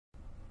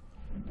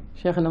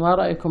شيخنا، ما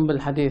رأيكم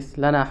بالحديث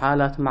لنا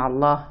حالات مع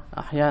الله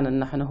أحيانا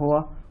نحن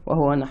هو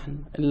وهو نحن،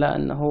 إلا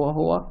أنه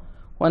هو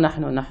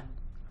ونحن نحن،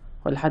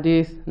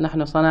 والحديث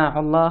نحن صناع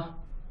الله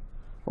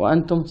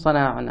وأنتم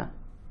صناعنا؟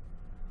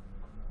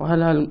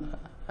 وهل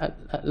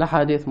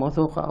الأحاديث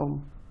موثوقة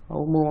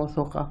أو مو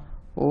موثوقة؟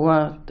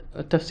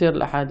 وتفسير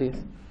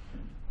الأحاديث.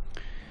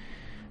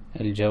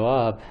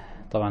 الجواب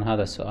طبعا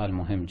هذا السؤال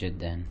مهم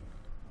جدا.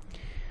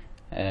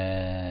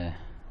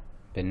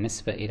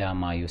 بالنسبة إلى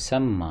ما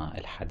يسمى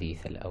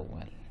الحديث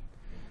الأول،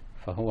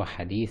 فهو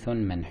حديث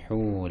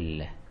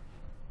منحول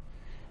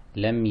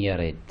لم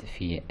يرد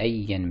في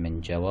أي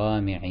من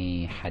جوامع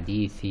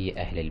حديث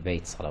أهل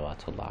البيت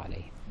صلوات الله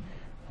عليه،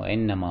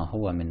 وإنما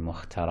هو من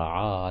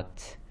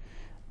مخترعات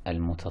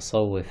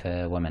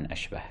المتصوفة ومن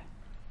أشبه.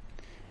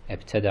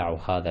 ابتدعوا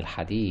هذا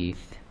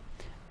الحديث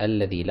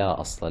الذي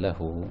لا أصل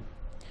له،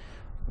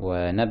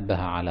 ونبه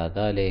على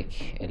ذلك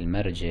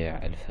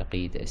المرجع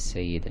الفقيد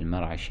السيد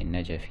المرعشي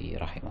النجفي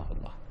رحمه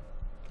الله.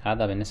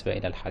 هذا بالنسبة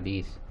إلى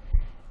الحديث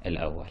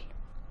الأول.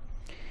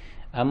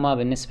 أما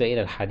بالنسبة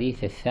إلى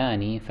الحديث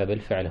الثاني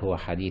فبالفعل هو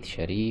حديث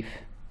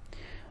شريف،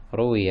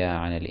 روي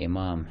عن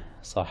الإمام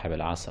صاحب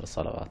العصر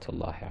صلوات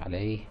الله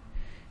عليه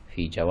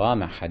في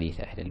جوامع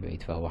حديث أهل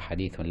البيت، فهو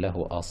حديث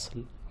له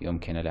أصل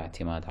يمكن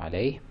الاعتماد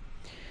عليه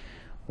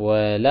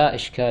ولا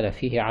إشكال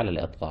فيه على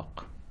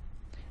الإطلاق.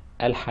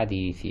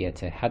 الحديث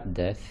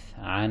يتحدث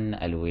عن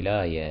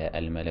الولاية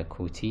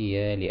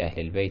الملكوتية لأهل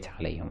البيت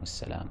عليهم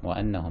السلام،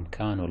 وأنهم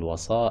كانوا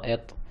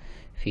الوسائط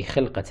في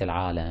خلقة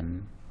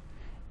العالم.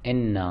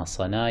 إنا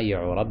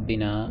صنايع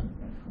ربنا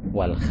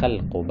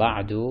والخلق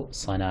بعد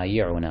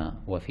صنايعنا،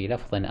 وفي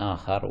لفظ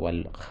آخر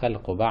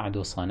والخلق بعد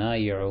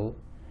صنايع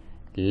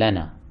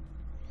لنا.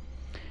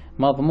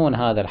 مضمون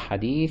هذا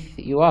الحديث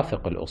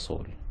يوافق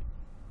الأصول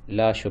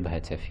لا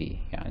شبهة فيه.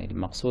 يعني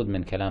المقصود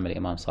من كلام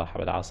الإمام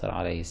صاحب العصر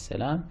عليه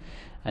السلام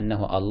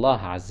أنه الله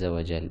عز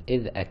وجل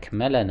إذ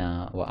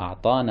أكملنا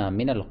وأعطانا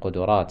من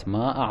القدرات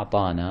ما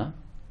أعطانا،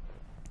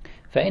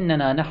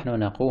 فإننا نحن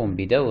نقوم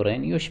بدور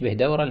يشبه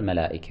دور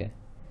الملائكة.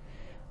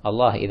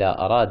 الله إذا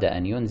أراد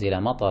أن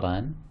ينزل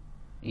مطرا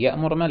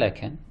يأمر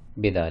ملكا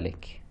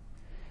بذلك،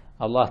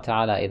 الله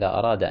تعالى إذا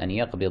أراد أن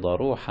يقبض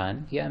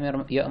روحا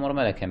يأمر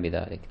ملكا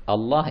بذلك،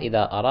 الله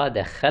إذا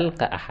أراد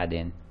خلق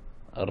أحد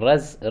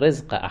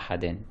رزق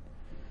أحد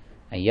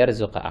أن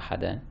يرزق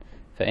أحدا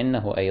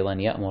فإنه أيضا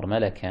يأمر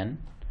ملكا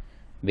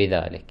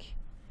بذلك.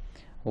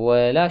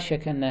 ولا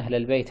شك أن أهل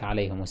البيت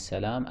عليهم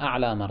السلام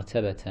أعلى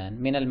مرتبة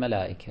من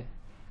الملائكة،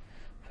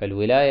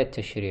 فالولاية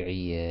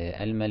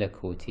التشريعية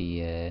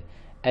الملكوتية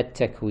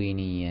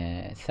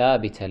التكوينية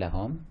ثابتة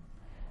لهم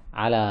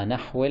على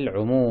نحو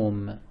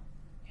العموم،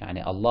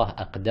 يعني الله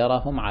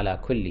أقدرهم على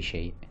كل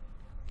شيء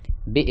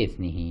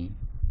بإذنه.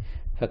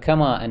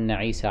 فكما أن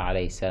عيسى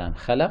عليه السلام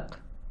خلق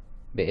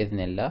بإذن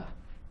الله،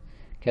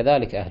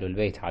 كذلك أهل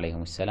البيت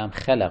عليهم السلام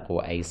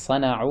خلقوا أي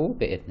صنعوا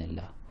بإذن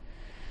الله.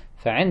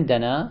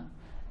 فعندنا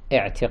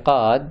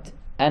اعتقاد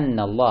أن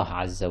الله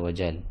عز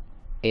وجل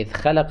إذ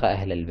خلق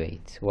أهل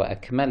البيت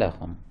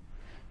وأكملهم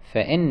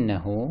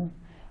فإنه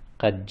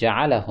قد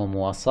جعلهم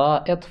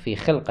وسائط في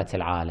خلقة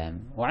العالم.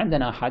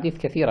 وعندنا أحاديث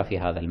كثيرة في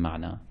هذا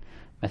المعنى،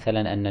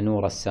 مثلا أن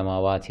نور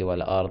السماوات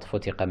والأرض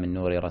فتق من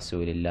نور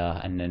رسول الله،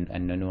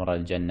 أن نور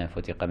الجنة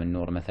فتق من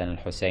نور مثلا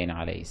الحسين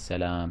عليه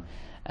السلام،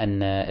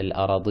 أن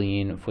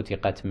الأراضين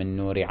فتقت من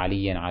نور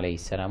علي عليه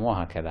السلام،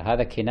 وهكذا.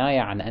 هذا كناية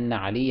عن أن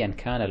عليا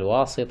كان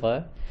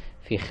الواسطة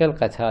في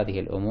خلقة هذه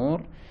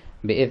الأمور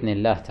بإذن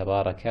الله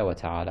تبارك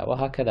وتعالى.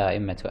 وهكذا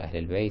أئمة أهل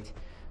البيت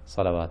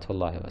صلوات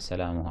الله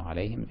وسلامه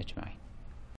عليهم أجمعين.